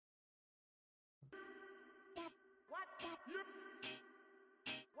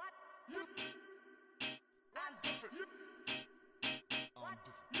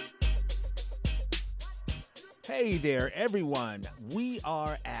Hey there, everyone. We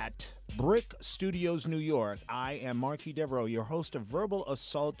are at Brick Studios, New York. I am Marquis Devereaux, your host of Verbal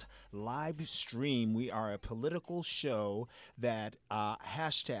Assault Live Stream. We are a political show that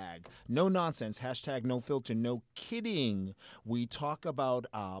hashtag no nonsense, hashtag no filter, no kidding. We talk about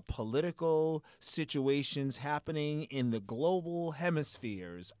political situations happening in the global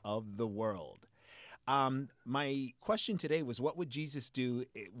hemispheres of the world. My question today was, what would Jesus do?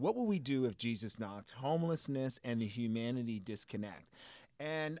 What would we do if Jesus knocked? Homelessness and the humanity disconnect.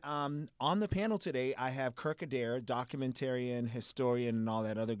 And on the panel today, I have Kirk Adair, documentarian, historian, and all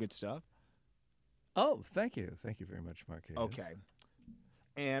that other good stuff. Oh, thank you. Thank you very much, Marquis. Okay.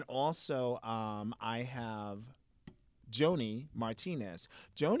 And also, I have Joni Martinez.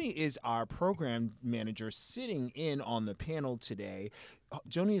 Joni is our program manager sitting in on the panel today.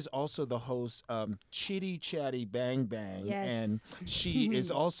 Joni is also the host of Chitty Chatty Bang Bang. Yes. And she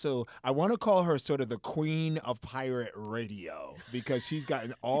is also, I want to call her sort of the queen of pirate radio because she's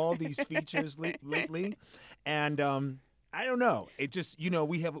gotten all these features lately. And I don't know. It just,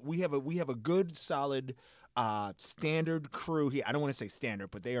 we have a good, solid standard crew here. I don't want to say standard,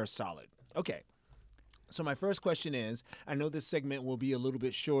 but they are solid. Okay. So my first question is, I know this segment will be a little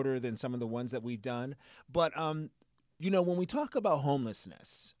bit shorter than some of the ones that we've done, but when we talk about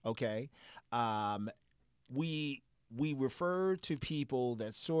homelessness, okay, we refer to people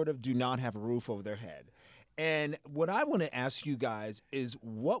that sort of do not have a roof over their head. And what I want to ask you guys is,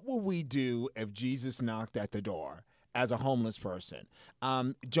 what will we do if Jesus knocked at the door as a homeless person?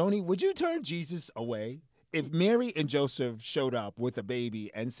 Joni, would you turn Jesus away? If Mary and Joseph showed up with a baby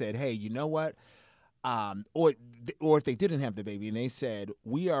and said, hey, you know what? Or if they didn't have the baby and they said,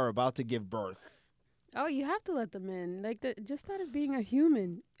 we are about to give birth. Oh, you have to let them in. Just out of being a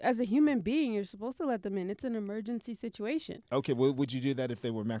human. As a human being, you're supposed to let them in. It's an emergency situation. Okay, well, would you do that if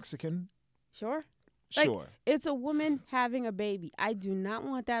they were Mexican? Sure. Sure. It's a woman having a baby. I do not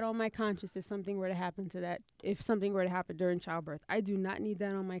want that on my conscience if something were to happen to that. If something were to happen during childbirth, I do not need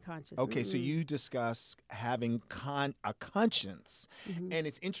that on my conscience. Okay, so you discuss having a conscience. Mm-hmm. And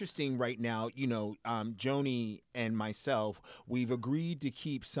it's interesting right now, Joni and myself, we've agreed to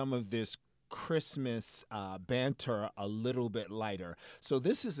keep some of this Christmas banter a little bit lighter. So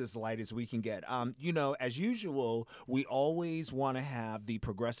this is as light as we can get. As usual, we always want to have the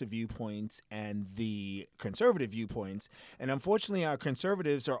progressive viewpoints and the conservative viewpoints. And unfortunately, our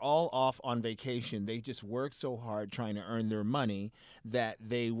conservatives are all off on vacation. They just work so hard trying to earn their money that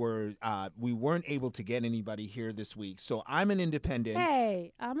we weren't able to get anybody here this week. So I'm an independent.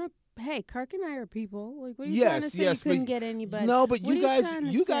 Hey, Kirk and I are people. Like, what are you trying to say? You couldn't get anybody? No, but you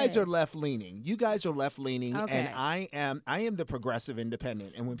guys are left leaning. You guys are left leaning, okay. And I am the progressive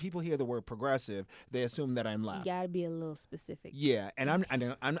independent. And when people hear the word progressive, they assume that I'm left. You gotta be a little specific. Yeah, and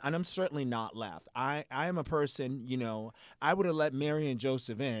I'm certainly not left. I am a person. I would have let Mary and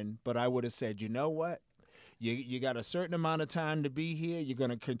Joseph in, but I would have said, you know what? You got a certain amount of time to be here. You're going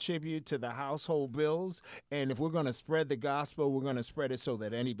to contribute to the household bills. And if we're going to spread the gospel, we're going to spread it so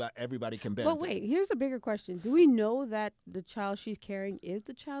that everybody can benefit. But wait, here's a bigger question. Do we know that the child she's carrying is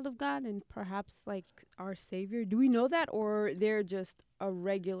the child of God and perhaps like our Savior? Do we know that, or they're just a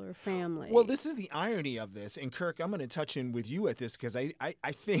regular family? Well, this is the irony of this. And Kirk, I'm going to touch in with you at this because I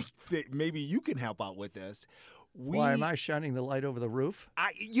think that maybe you can help out with this. Why am I shining the light over the roof?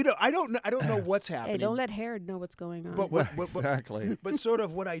 I don't know what's happening. Hey, don't let Herod know what's going on. But exactly. But sort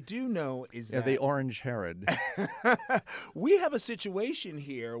of what I do know is that the orange Herod. We have a situation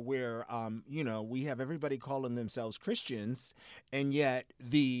here where we have everybody calling themselves Christians, and yet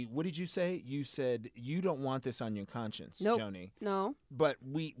what did you say? You said you don't want this on your conscience, nope. Joni. No. But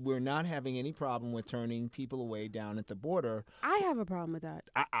we're not having any problem with turning people away down at the border. I have a problem with that.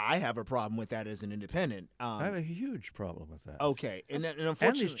 I have a problem with that as an independent. I have a huge problem with that. Okay, and unfortunately,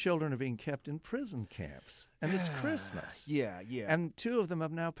 and these children are being kept in prison camps, and it's Christmas. Yeah. And 2 of them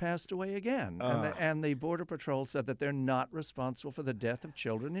have now passed away again, and the Border Patrol said that they're not responsible for the death of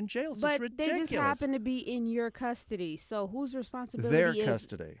children in jails. But it's ridiculous. They just happen to be in your custody, so whose responsibility Their is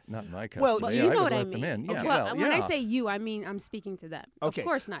custody, not my custody. Well, you know what I let them mean. in. Yeah, Well, when I say you, I mean I'm speaking to them. Okay. Of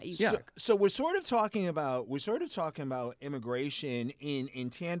course not you. Yeah. So we're sort of talking about immigration in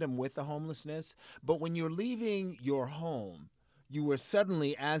tandem with the homelessness, but when you're leaving your home, you were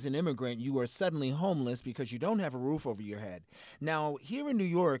suddenly, as an immigrant, you are suddenly homeless because you don't have a roof over your head. Now, here in New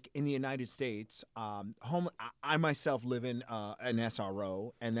York, in the United States, I myself live in an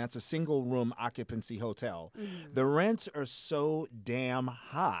SRO, and that's a single-room occupancy hotel. Mm-hmm. The rents are so damn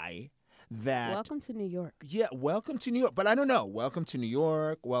high that Welcome to New York. yeah, welcome to New York. But I don't know. Welcome to New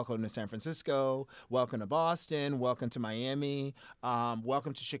York. Welcome to San Francisco. Welcome to Boston. Welcome to Miami.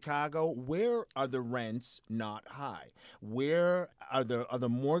 Welcome to Chicago. Where are the rents not high? Where are the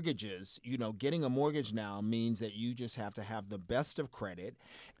mortgages? You know, getting a mortgage now means that you just have to have the best of credit.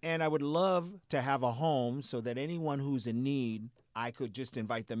 And I would love to have a home so that anyone who's in need, I could just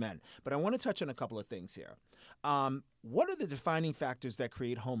invite them in. But I want to touch on a couple of things here. What are the defining factors that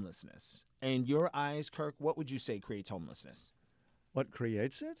create homelessness? In your eyes, Kirk, what would you say creates homelessness? What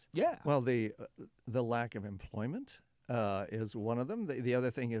creates it? Yeah. Well, the lack of employment is one of them. The other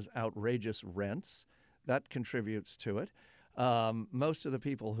thing is outrageous rents. That contributes to it. Most of the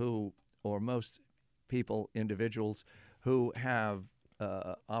people individuals who have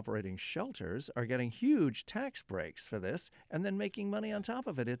operating shelters are getting huge tax breaks for this and then making money on top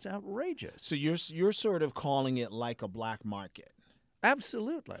of it. It's outrageous. So you're sort of calling it like a black market.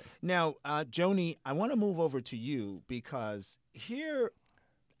 Absolutely. Now, Joni, I want to move over to you because here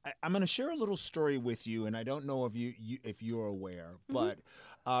I'm going to share a little story with you, and I don't know if you're aware, but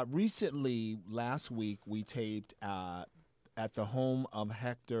recently, last week, we taped at the home of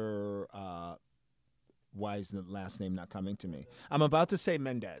Hector. Why is the last name not coming to me? I'm about to say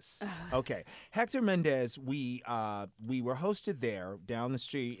Mendez. Okay. Hector Mendez, we were hosted there down the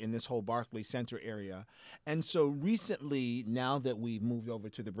street in this whole Barclays Center area. And so recently, now that we've moved over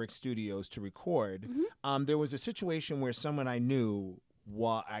to the Brick Studios to record, there was a situation where someone I knew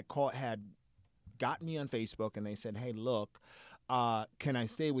had got me on Facebook, and they said, hey, look, can I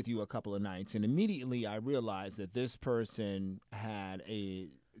stay with you a couple of nights? And immediately I realized that this person had a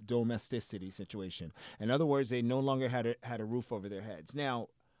domesticity situation. In other words, they no longer had a roof over their heads. Now,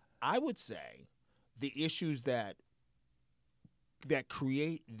 I would say the issues that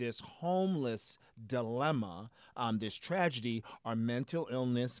create this homeless dilemma, this tragedy, are mental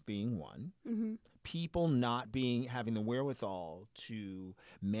illness being one, people not having the wherewithal to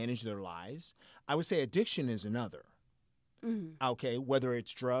manage their lives. I would say addiction is another. Okay, whether it's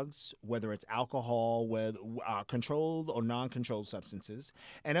drugs, whether it's alcohol, whether controlled or non-controlled substances.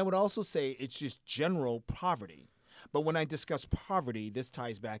 And I would also say it's just general poverty. But when I discuss poverty, this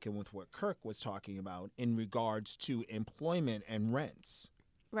ties back in with what Kirk was talking about in regards to employment and rents.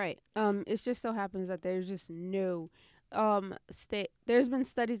 Right. It just so happens that there's just no state. There's been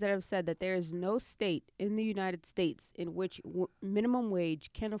studies that have said that there is no state in the United States in which minimum wage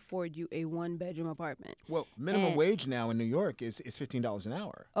can afford you a one-bedroom apartment. Well, minimum wage now in New York is $15 an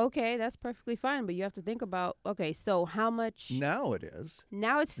hour. Okay, that's perfectly fine, but you have to think about, okay, so how much? Now it is.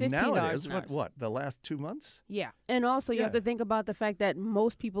 Now it's $15 Now it is. an hour. What, the last 2 months? Yeah. And also you have Yeah. to think about the fact that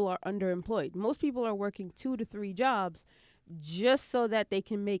most people are underemployed. Most people are working 2 to 3 jobs just so that they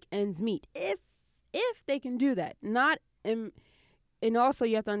can make ends meet. If they can do that. Not and also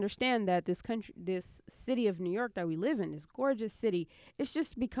you have to understand that this city of New York that we live in, this gorgeous city, it's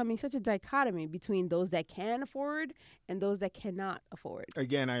just becoming such a dichotomy between those that can afford and those that cannot afford.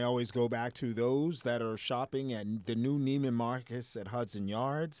 Again, I always go back to those that are shopping at the new Neiman Marcus at Hudson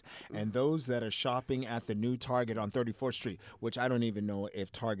Yards and those that are shopping at the new Target on 34th Street, which I don't even know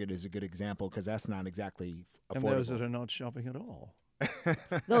if Target is a good example because that's not exactly affordable. And those that are not shopping at all.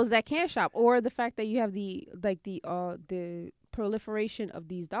 Those that can shop, or the fact that you have the proliferation of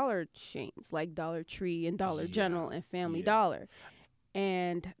these dollar chains like Dollar Tree and Dollar General and Family Dollar,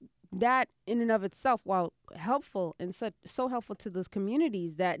 and that in and of itself, while helpful and so helpful to those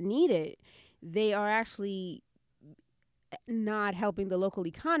communities that need it, they are actually not helping the local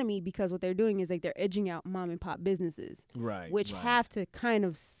economy because what they're doing is like they're edging out mom and pop businesses, which have to kind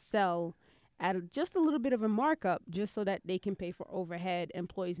of sell at just a little bit of a markup just so that they can pay for overhead,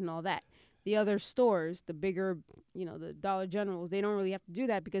 employees, and all that. The other stores, the bigger, the Dollar Generals, they don't really have to do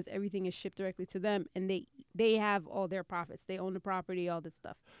that because everything is shipped directly to them, and they have all their profits. They own the property, all this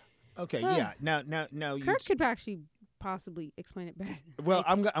stuff. Okay, yeah. Now, Kirk could actually possibly explain it better. Well,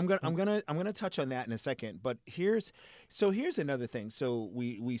 I'm gonna touch on that in a second. But here's another thing. So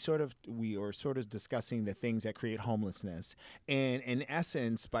we are sort of discussing the things that create homelessness, and in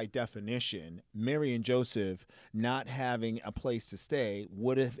essence, by definition, Mary and Joseph not having a place to stay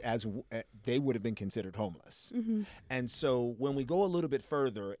they would have been considered homeless. And so when we go a little bit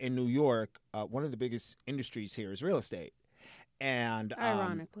further in New York, one of the biggest industries here is real estate. And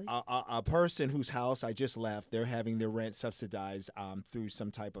ironically, a person whose house I just left, they're having their rent subsidized through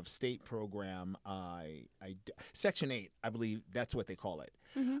some type of state program. Section 8, I believe that's what they call it.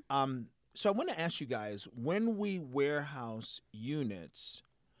 So I want to ask you guys, when we warehouse units,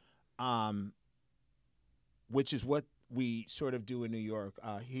 which is what we sort of do in New York,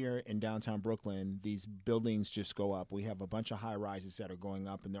 here in downtown Brooklyn, these buildings just go up. We have a bunch of high rises that are going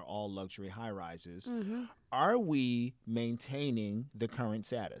up, and they're all luxury high rises. Mm-hmm. Are we maintaining the current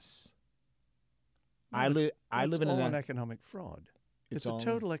status? I It's live in all an an economic fraud. It's a all-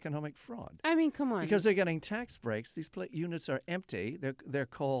 total economic fraud. I mean, come on. Because they're getting tax breaks. These units are empty. They're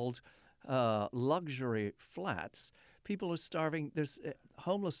called luxury flats. People are starving. There's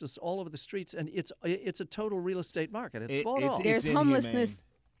homelessness all over the streets, and it's a total real estate market. It's bought off. There's inhumane. homelessness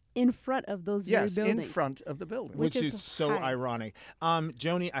in front of those very Yes, buildings. in front of the building. Which Which is is so high. ironic.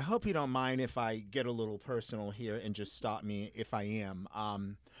 Joni, I hope you don't mind if I get a little personal here and just stop me if I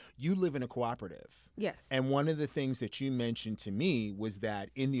am. You live in a cooperative. Yes. And one of the things that you mentioned to me was that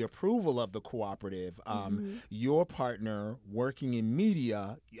in the approval of the cooperative, your partner working in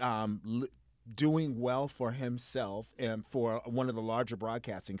media, doing well for himself and for one of the larger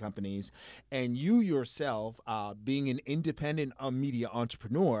broadcasting companies, and you yourself being an independent media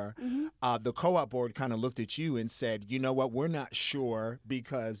entrepreneur, the co-op board kind of looked at you and said, you know what, we're not sure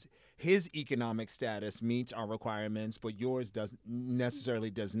because his economic status meets our requirements, but yours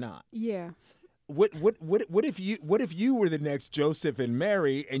necessarily does not. Yeah. What if you were the next Joseph and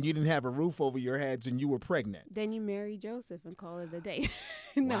Mary and you didn't have a roof over your heads and you were pregnant? Then you marry Joseph and call it a day.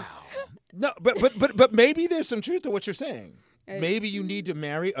 No. No, but maybe there's some truth to what you're saying. Uh, Maybe you need to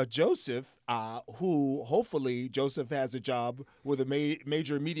marry a Joseph, who hopefully Joseph has a job with a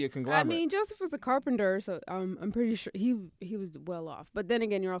major media I conglomerate. mean, Joseph was a carpenter, so I'm pretty sure he was well off. But then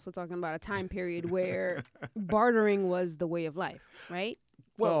again, you're also talking about a time period where bartering was the way of life, right?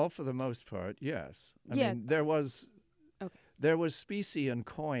 Well, for the most part, yes. I Yeah. mean, there was Okay. specie and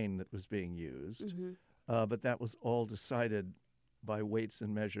coin that was being used, but that was all decided by weights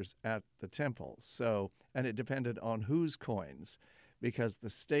and measures at the temple. So, and it depended on whose coins, because the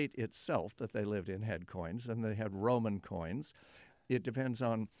state itself that they lived in had coins, and they had Roman coins. It depends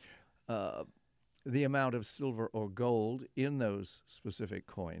on the amount of silver or gold in those specific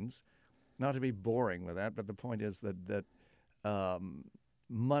coins. Not to be boring with that, but the point is that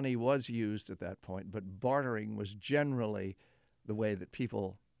money was used at that point, but bartering was generally the way that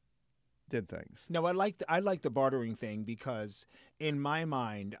people did things. No, I like the bartering thing because in my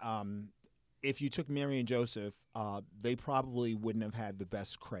mind, if you took Mary and Joseph, they probably wouldn't have had the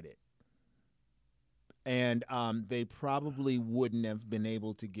best credit. And they probably wouldn't have been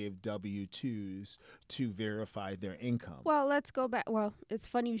able to give W-2s to verify their income. Well, let's go back. Well, it's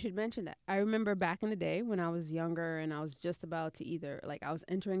funny you should mention that. I remember back in the day when I was younger and I was just about to I was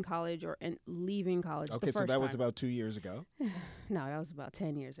entering college or leaving college. Okay, the so first that was time. about 2 years ago. No, that was about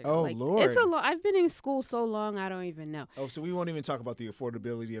 10 years ago. Oh, Lord. It's a lot. I've been in school so long, I don't even know. Oh, so we won't even talk about the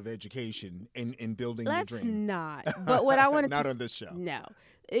affordability of education in building Let's your dream. not. But what I wanted Not to on this show. No.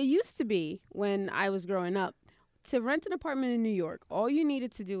 It used to be when I was growing up, to rent an apartment in New York, all you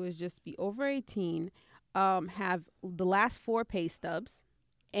needed to do was just be over 18, have the last 4 pay stubs,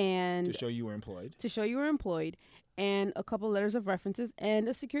 and To show you were employed. And a couple letters of references and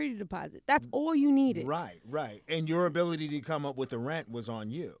a security deposit. That's all you needed. Right. And your ability to come up with the rent was on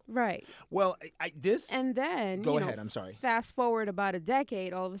you. Right. Well, And then, Go ahead, I'm sorry. Fast forward about a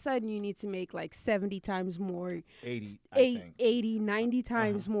decade, all of a sudden you need to make like 70 times more, 80, I think. 80, 90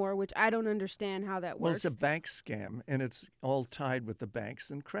 times more, which I don't understand how that Well, works. it's a bank scam, and it's all tied with the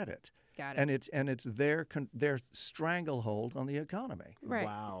banks and credit. Got it. And it's their stranglehold on the economy. Right.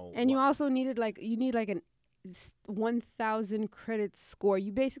 Wow. And you also needed you need an 1,000 credit score.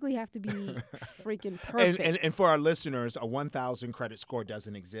 You basically have to be freaking perfect. And for our listeners, a 1,000 credit score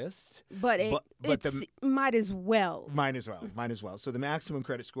doesn't exist. but might as well. Might as well. So the maximum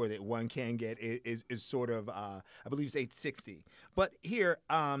credit score that one can get is sort of, I believe it's 860. But here's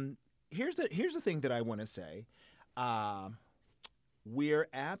the thing that I want to say. We're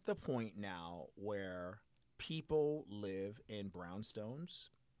at the point now where people live in brownstones.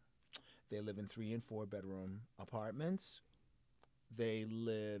 They live in 3 and 4 bedroom apartments. They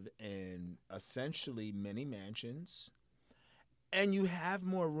live in essentially mini mansions. And you have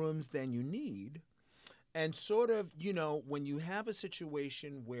more rooms than you need. And sort of, when you have a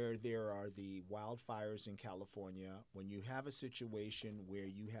situation where there are the wildfires in California, when you have a situation where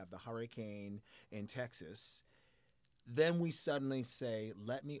you have the hurricane in Texas, then we suddenly say,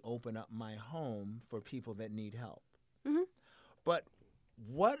 let me open up my home for people that need help. Mm-hmm. But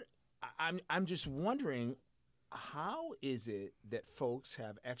I'm just wondering, how is it that folks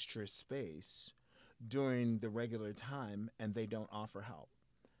have extra space during the regular time and they don't offer help?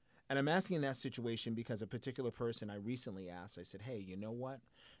 And I'm asking that situation because a particular person I recently asked, I said, hey, you know what?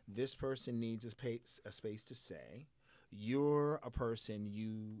 This person needs a space to stay. You're a person,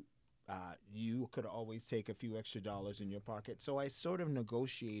 you could always take a few extra dollars in your pocket. So I sort of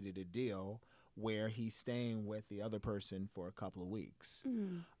negotiated a deal where he's staying with the other person for a couple of weeks.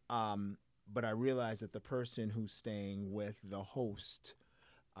 But I realized that the person who's staying with the host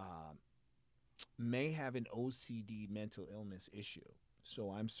may have an OCD mental illness issue.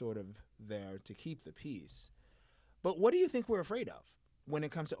 So I'm sort of there to keep the peace. But what do you think we're afraid of when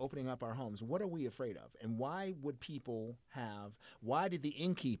it comes to opening up our homes? What are we afraid of? And why did the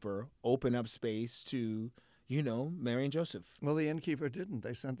innkeeper open up space to, Mary and Joseph? Well, the innkeeper didn't.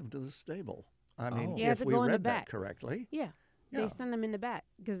 They sent them to the stable. I mean, You have if to we go in the read that back. correctly. Yeah. Yeah. They send them in the back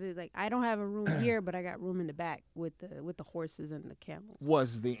because it's like, I don't have a room here, but I got room in the back with the horses and the camels.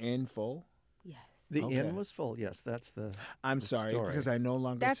 Was the inn full? Yes. The Okay. inn was full. Yes, that's the. I'm the sorry, story. because I no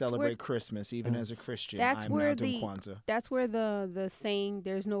longer That's celebrate where- Christmas, even as a Christian. That's I'm where not doing the Kwanzaa. that's where the saying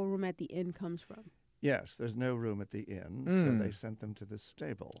 "there's no room at the inn" comes from. Yes, there's no room at the inn, so they sent them to the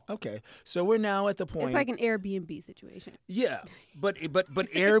stable. Okay, so we're now at the point. It's like an Airbnb situation. Yeah, but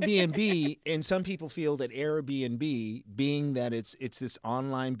Airbnb, and some people feel that Airbnb, being that it's this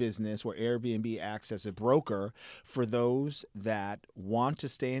online business where Airbnb acts as a broker for those that want to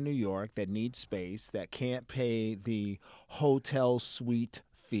stay in New York, that need space, that can't pay the hotel suite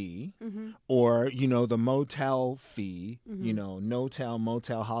fee or the motel fee, no-tel,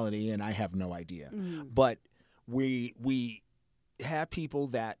 motel, holiday, and I have no idea. But we have people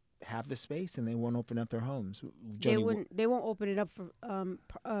that have the space and they won't open up their homes. Joni, They won't open it up for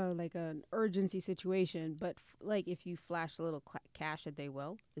like an urgency situation, but like if you flash a little cash that they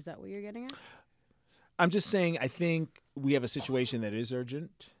will. Is that what you're getting at? I'm just saying, I think we have a situation that is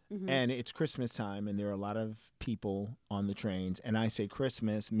urgent, and it's Christmas time, and there are a lot of people on the trains. And I say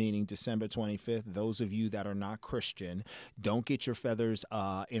Christmas, meaning December 25th. Those of you that are not Christian, don't get your feathers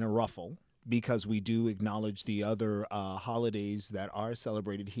in a ruffle, because we do acknowledge the other holidays that are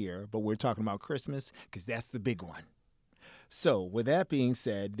celebrated here. But we're talking about Christmas because that's the big one. So with that being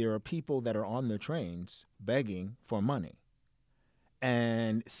said, there are people that are on the trains begging for money.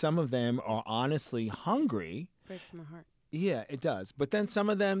 And some of them are honestly hungry. Breaks my heart. Yeah, it does. But then some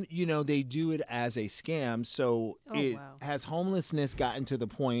of them, they do it as a scam. So wow. Has homelessness gotten to the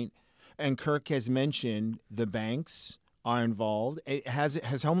point, and Kirk has mentioned the banks are involved.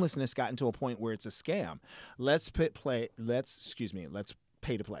 Has homelessness gotten to a point where it's a scam? Let's pay to play.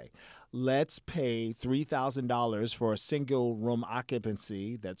 Let's pay $3,000 for a single room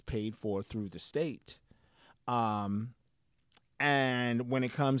occupancy that's paid for through the state. And when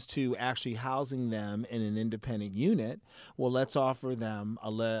it comes to actually housing them in an independent unit, well, let's offer them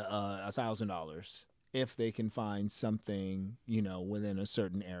 $1,000 if they can find something, within a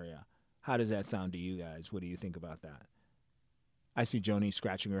certain area. How does that sound to you guys? What do you think about that? I see Joni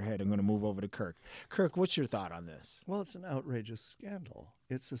scratching her head. I'm going to move over to Kirk. Kirk, what's your thought on this? Well, it's an outrageous scandal.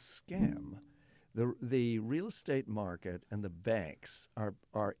 It's a scam. The real estate market and the banks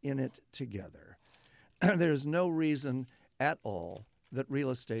are in it together. There's no reason at all that real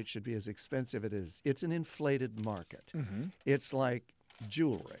estate should be as expensive as it is. It's an inflated market. It's like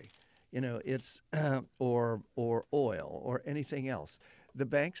jewelry, it's or oil or anything else. The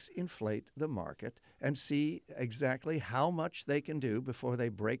banks inflate the market and see exactly how much they can do before they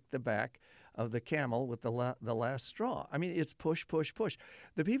break the back of the camel with the last straw. I mean, it's push, push, push.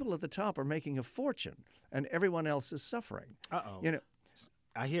 The people at the top are making a fortune, and everyone else is suffering. Uh-oh.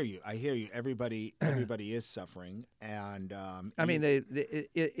 I hear you. Everybody is suffering, and I mean,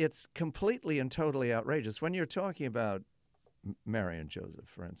 it's completely and totally outrageous. When you're talking about Mary and Joseph,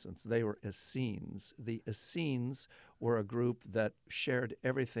 for instance, they were Essenes. The Essenes were a group that shared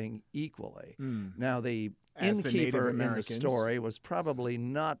everything equally. Now, the As the innkeeper Native in the Americans. story was probably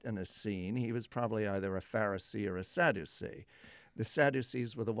not an Essene. He was probably either a Pharisee or a Sadducee. The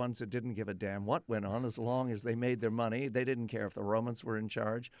Sadducees were the ones that didn't give a damn what went on as long as they made their money. They didn't care if the Romans were in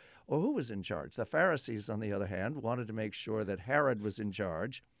charge or who was in charge. The Pharisees, on the other hand, wanted to make sure that Herod was in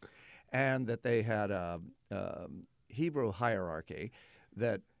charge and that they had a Hebrew hierarchy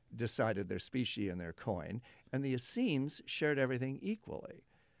that decided their specie and their coin. And the Essenes shared everything equally.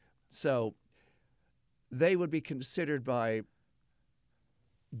 So they would be considered by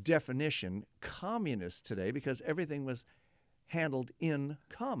definition communist today because everything was handled in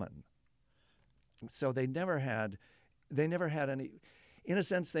common. So they never had any, in a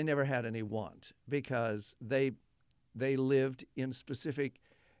sense, they never had any want because they lived in specific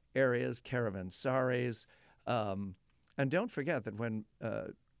areas, caravansaries, and don't forget that when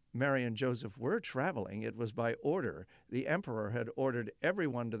Mary and Joseph were traveling, it was by order. The emperor had ordered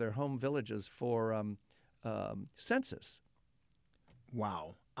everyone to their home villages for census.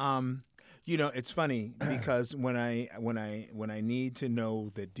 Wow. You know, it's funny because when I need to know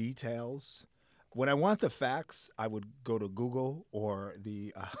the details, when I want the facts, I would go to Google or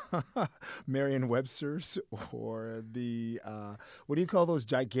the Merriam-Webster's or the what do you call those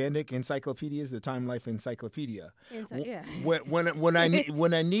gigantic encyclopedias? The Time Life Encyclopedia. Yeah. When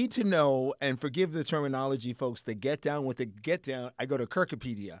I need to know, and forgive the terminology, folks, the get down with the get down, I go to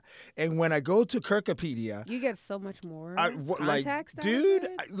Kirkopedia, and when I go to Kirkopedia, you get so much more like, context. dude,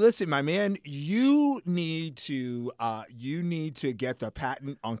 listen, my man, you need to get the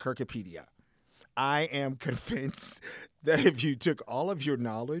patent on Kirkopedia. I am convinced that if you took all of your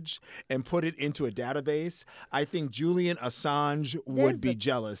knowledge and put it into a database, I think Julian Assange would be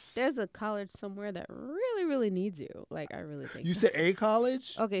jealous. There's a college somewhere that really, really needs you. Like, I really think. You said a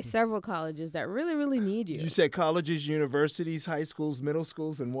college? Okay, several colleges that really, really need you. You said colleges, universities, high schools, middle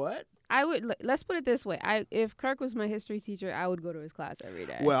schools, and what? Let's put it this way. If Kirk was my history teacher, I would go to his class every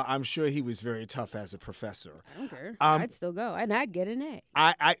day. Well, I'm sure he was very tough as a professor. I don't care. I'd still go, and I'd get an A.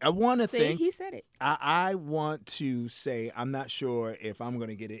 I want to think. He said it. I want to say I'm not sure if I'm going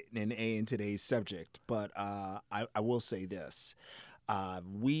to get an A in today's subject, but I will say this.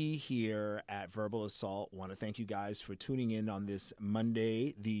 We here at Verbal Assault want to thank you guys for tuning in on this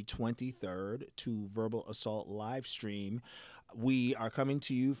Monday, the 23rd, to Verbal Assault live stream. We are coming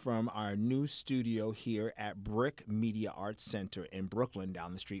to you from our new studio here at Brick Media Arts Center in Brooklyn,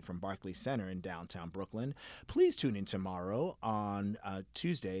 down the street from Barclays Center in downtown Brooklyn. Please tune in tomorrow on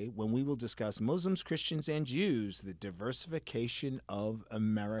Tuesday when we will discuss Muslims, Christians, and Jews, the diversification of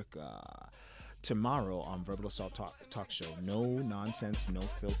America. Tomorrow on Verbal Assault Talk Show. No nonsense, no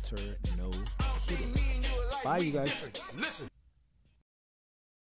filter, no kidding. Bye, you guys.